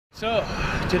So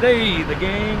today the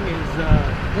gang is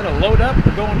gonna load up.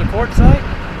 We're going to Quartzsite.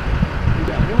 We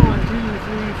got 1,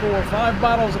 2, 3, 4, 5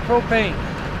 bottles of propane.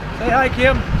 Say hi,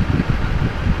 Kim.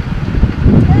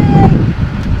 Hey,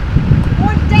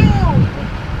 one down.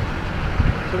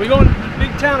 So we're going to the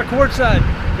big town of Quartzsite.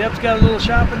 Deb's got a little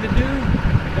shopping to do.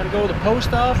 Got to go to the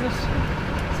post office,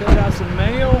 send out some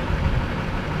mail.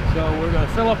 So we're gonna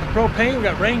fill up the propane. We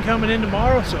got rain coming in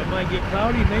tomorrow, so it might get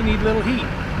cloudy. May need a little heat.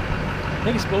 I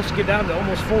think it's supposed to get down to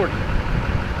almost 40,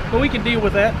 but we can deal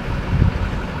with that.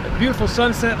 A beautiful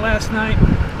sunset last night,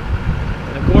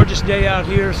 and a gorgeous day out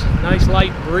here. Nice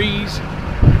light breeze.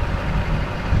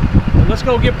 But let's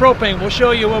go get propane. We'll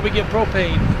show you where we get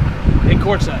propane in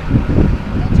Quartzsite.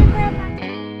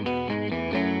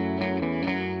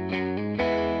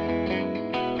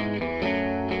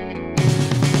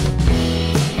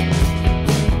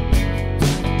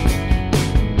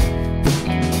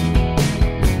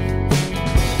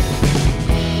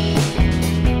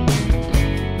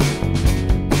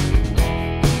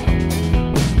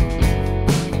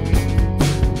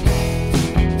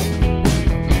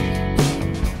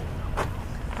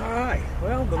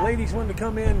 Ladies wanted to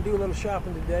come in and do a little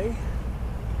shopping today.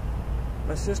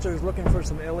 My sister is looking for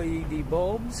some LED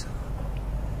bulbs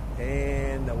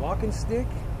and a walking stick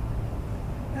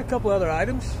and a couple other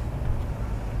items.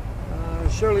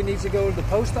 Shirley needs to go to the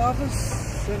post office,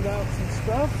 send out some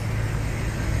stuff.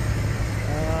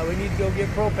 We need to go get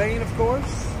propane, of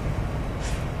course.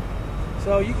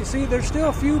 So you can see there's still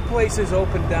a few places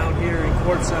open down here in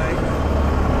Quartzsite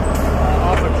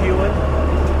off of Kewan.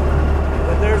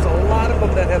 There's a lot of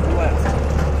them that have left.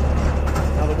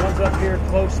 Now the ones up here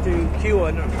close to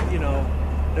Kewan, you know,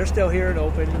 they're still here and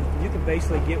open. You can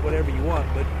basically get whatever you want,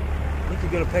 but I think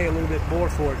you're going to pay a little bit more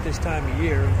for it this time of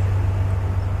year.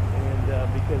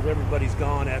 And because everybody's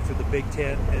gone after the big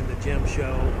tent and the gem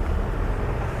show.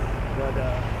 But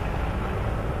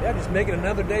yeah, just making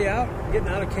another day out, getting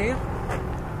out of camp.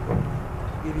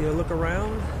 Give you a look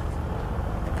around.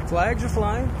 Flags are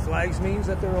flying. Flags means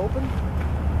that they're open.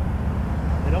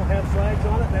 They don't have flags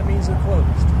on it, that means they're closed.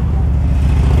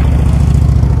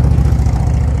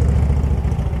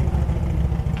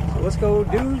 So let's go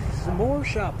do some more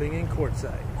shopping in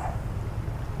Quartzsite.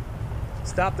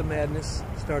 Stop the madness,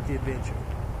 start the adventure.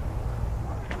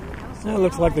 Now it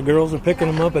looks like the girls are picking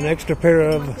them up an extra pair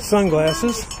of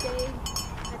sunglasses.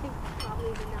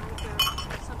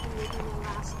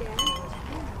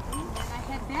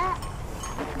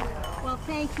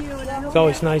 Thank you. It's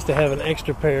always nice to have an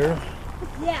extra pair.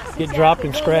 Yes, get dropped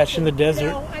and scratched in the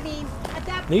desert.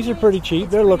 These are pretty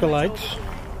cheap. They're lookalikes.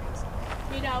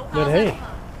 But hey,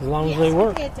 as long as they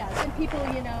work. It does. And people,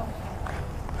 you know,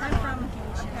 I'm from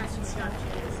construction, so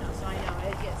I know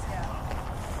it gets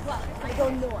well, I go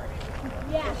north.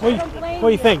 Yeah. What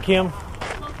do you think, Kim?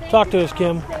 Talk to us,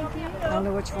 Kim. I don't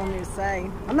know which one to say.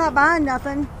 I'm not buying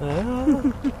nothing.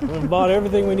 We've bought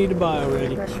everything we need to buy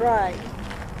already. That's right.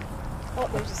 Oh,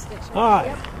 there's a stick. All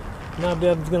right. Now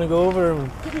Deb's going to go over and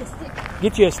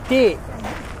get you a stick.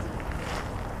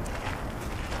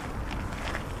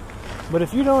 But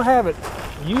if you don't have it,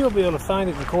 you'll be able to find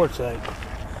it in Quartzsite.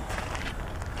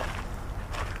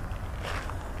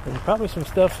 And probably some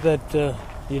stuff that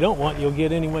you don't want, you'll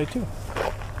get anyway too.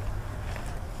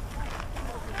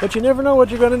 But you never know what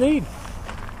you're going to need.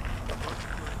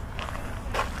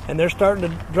 And they're starting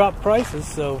to drop prices,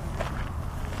 so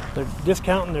they're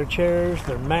discounting their chairs,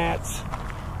 their mats.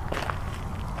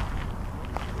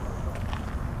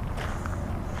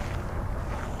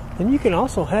 And you can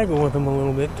also haggle with them a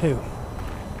little bit too.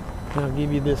 And I'll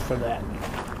give you this for that.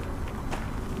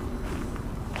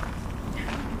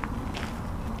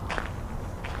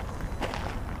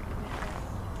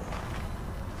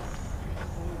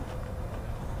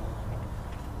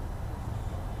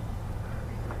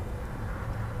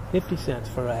 $50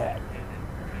 for a hat.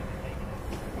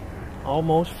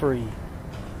 Almost free.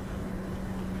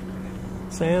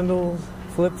 Sandals,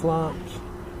 flip-flops,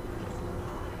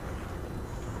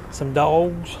 some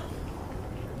dogs.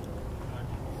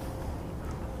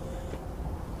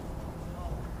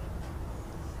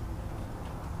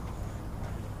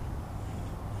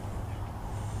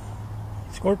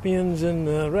 Scorpions and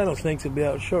rattlesnakes will be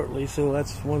out shortly, so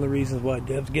that's one of the reasons why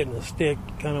Deb's getting a stick.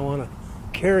 Kind of want to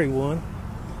carry one,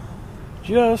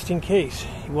 just in case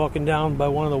you're walking down by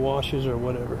one of the washes or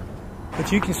whatever.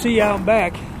 But you can see out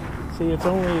back, see it's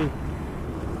only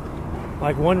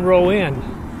like one row in,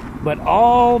 but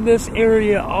all this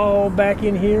area all back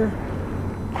in here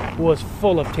was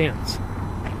full of tents.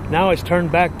 Now it's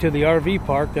turned back to the RV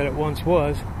park that it once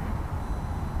was.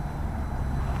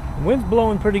 The wind's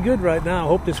blowing pretty good right now. I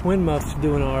hope this wind muff's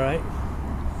doing all right.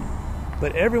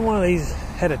 But every one of these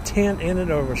had a tent in it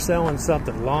or were selling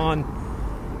something. Lawn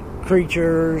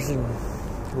creatures and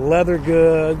leather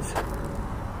goods,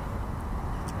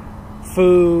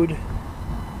 food.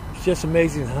 It's just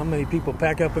amazing how many people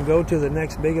pack up and go to the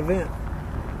next big event.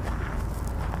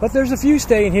 But there's a few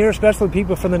staying here, especially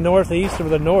people from the northeast or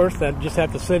the north that just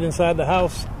have to sit inside the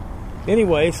house.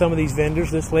 Anyway, some of these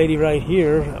vendors, this lady right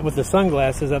here with the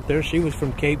sunglasses up there, she was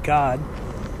from Cape Cod.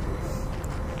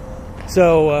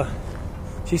 So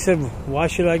she said, why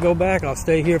should I go back? I'll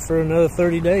stay here for another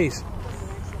 30 days.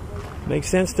 Makes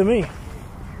sense to me.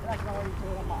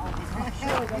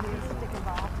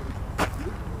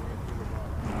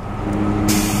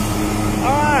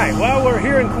 Alright, well, we're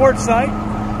here in Quartzsite.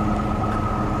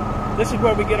 This is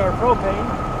where we get our propane.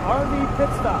 RV pit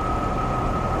stop.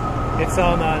 It's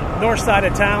on the north side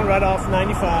of town, right off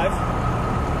 95.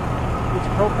 Get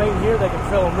your propane here. They can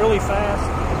fill them really fast.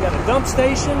 They've got a dump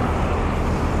station.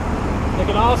 They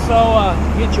can also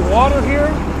get your water here.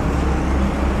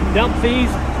 Dump fees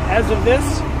as of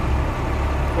this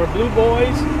for Blue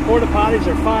Boys. Porta potties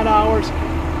are $5.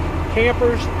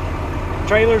 Campers,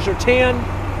 trailers are $10.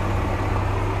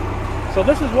 So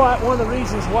this is why one of the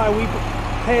reasons why we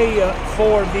pay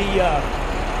for the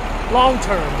long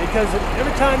term, because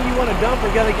every time you want to dump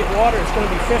or got to get water, it's going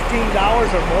to be $15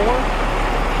 or more.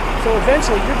 So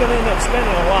eventually you're going to end up spending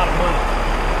a lot of money.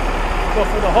 So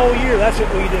for the whole year, that's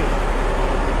what we do.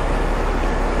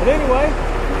 But anyway,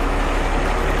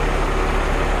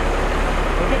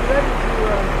 we're getting ready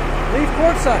to leave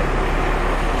Quartzsite.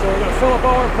 So we're going to fill up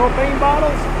all our propane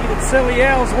bottles, eat at Silly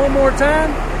Al's one more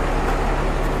time,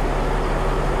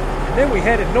 and then we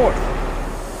headed north.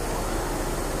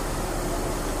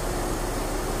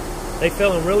 They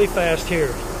fill them really fast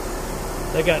here.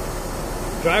 They got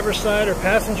driver's side or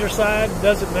passenger side,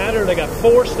 doesn't matter. They got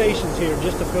 4 stations here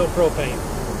just to fill propane.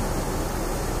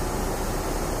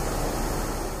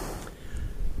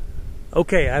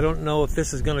 Okay, I don't know if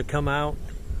this is going to come out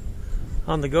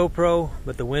on the GoPro,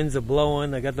 but the winds are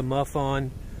blowing. I got the muff on.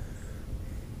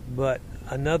 But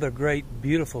another great,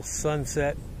 beautiful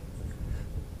sunset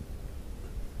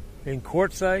in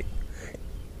Quartzsite.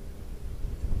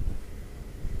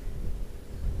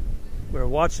 We're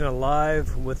watching it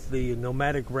live with the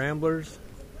Nomadic Ramblers,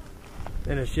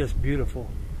 and it's just beautiful.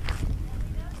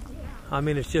 I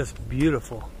mean, it's just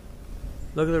beautiful.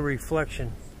 Look at the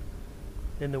reflection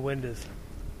in the windows.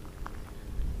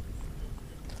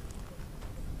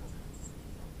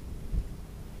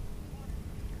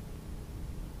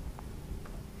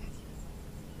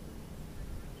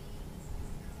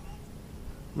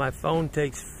 My phone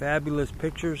takes fabulous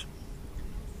pictures,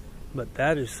 but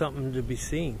that is something to be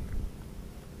seen.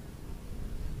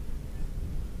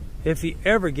 If you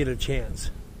ever get a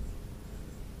chance,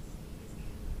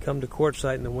 come to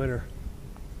Quartzsite in the winter.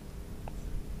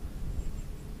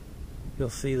 You'll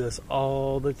see this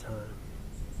all the time.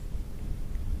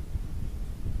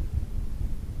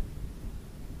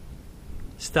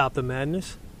 Stop the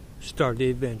madness, start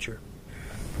the adventure.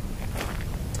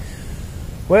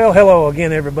 Well, hello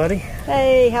again, everybody.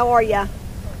 Hey, how are ya?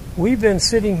 We've been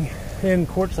sitting in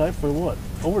Quartzsite for what,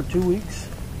 over 2 weeks?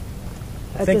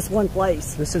 At this one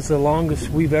place. This is the longest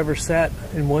we've ever sat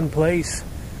in one place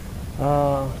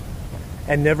and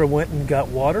never went and got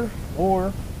water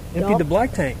or emptied the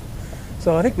black tank.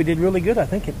 So I think we did really good. I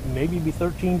think it maybe be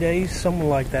 13 days, something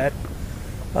like that.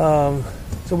 So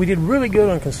we did really good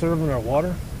on conserving our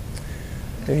water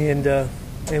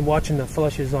and watching the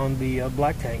flushes on the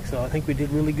black tank. So I think we did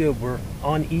really good. We're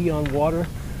on E on water.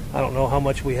 I don't know how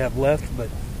much we have left, but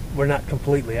we're not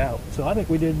completely out. So I think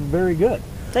we did very good.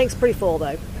 Tank's pretty full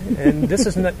though. And this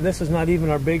is not even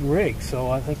our big rig. So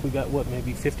I think we got what,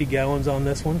 maybe 50 gallons on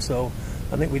this one. So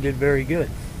I think we did very good.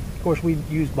 Of course, we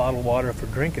use bottled water for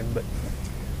drinking, but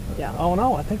yeah, all in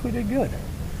all, I think we did good.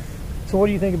 So what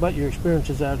do you think about your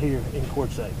experiences out here in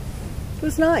Quartzsite? It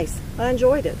was nice. I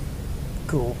enjoyed it.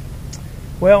 Cool.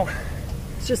 Well,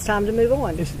 it's just time to move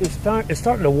on. It's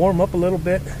starting to warm up a little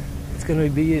bit. It's going to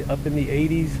be up in the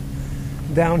 80s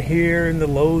down here, and the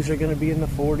lows are going to be in the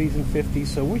 40s and 50s.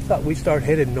 So we thought we'd start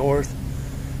heading north,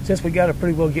 since we got to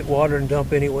pretty well get water and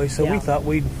dump anyway. So we thought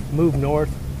we'd move north,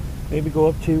 maybe go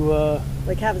up to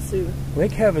Lake Havasu.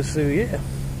 Lake Havasu, yeah.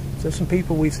 So some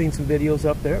people, we've seen some videos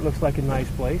up there. It looks like a nice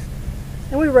place.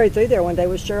 And we rode through there one day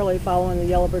with Shirley, following the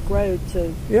yellow brick road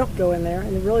to go in there,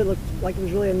 and it really looked like it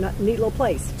was really a neat little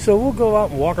place. So we'll go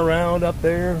out and walk around up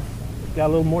there. Got a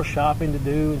little more shopping to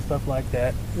do and stuff like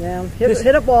that. Yeah,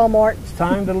 hit up Walmart. It's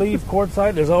time to leave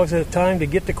Quartzsite. There's always a time to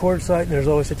get to Quartzsite, and there's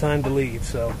always a time to leave.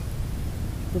 So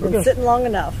we've been sitting long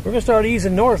enough. We're going to start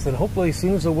easing north, and hopefully as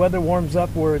soon as the weather warms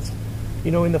up where it's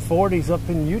you know, in the 40s up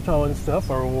in Utah and stuff,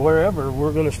 or wherever,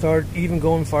 we're going to start even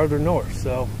going farther north.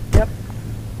 So, yep.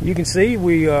 You can see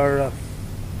we are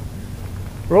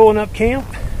rolling up camp.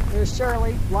 There's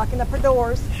Shirley locking up her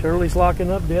doors. Shirley's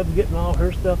locking up. Deb's getting all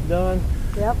her stuff done.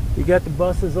 Yep. You got the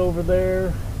buses over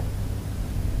there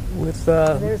with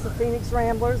there's the Phoenix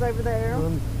Ramblers over there.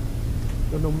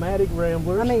 The Nomadic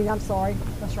Ramblers. I'm sorry.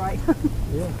 That's right.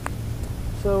 Yeah.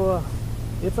 So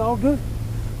it's all good.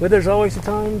 But there's always a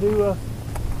time to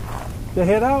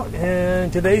head out,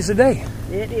 and today's the day.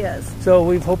 It is. So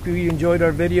we hope you enjoyed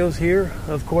our videos here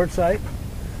of Quartzsite.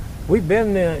 We've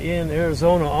been in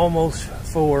Arizona almost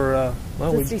for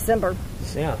Since December.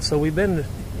 Yeah, so we've been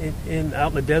out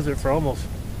in the desert for almost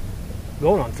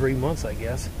going on 3 months, I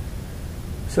guess.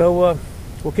 So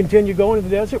we'll continue going to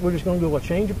the desert. We're just going to do a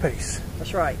change of pace.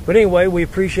 That's right. But anyway, we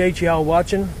appreciate y'all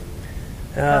watching.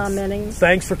 Commenting.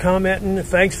 Thanks for commenting.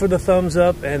 Thanks for the thumbs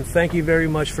up, and thank you very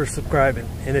much for subscribing.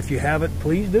 And if you haven't,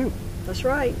 please do. That's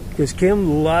right. Because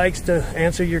Kim likes to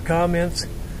answer your comments,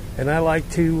 and I like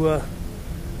to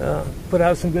put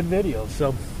out some good videos.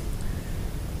 So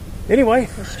anyway,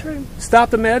 that's true.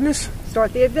 Stop the madness.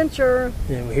 Start the adventure.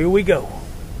 And here we go.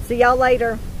 See y'all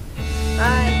later.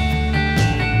 Bye.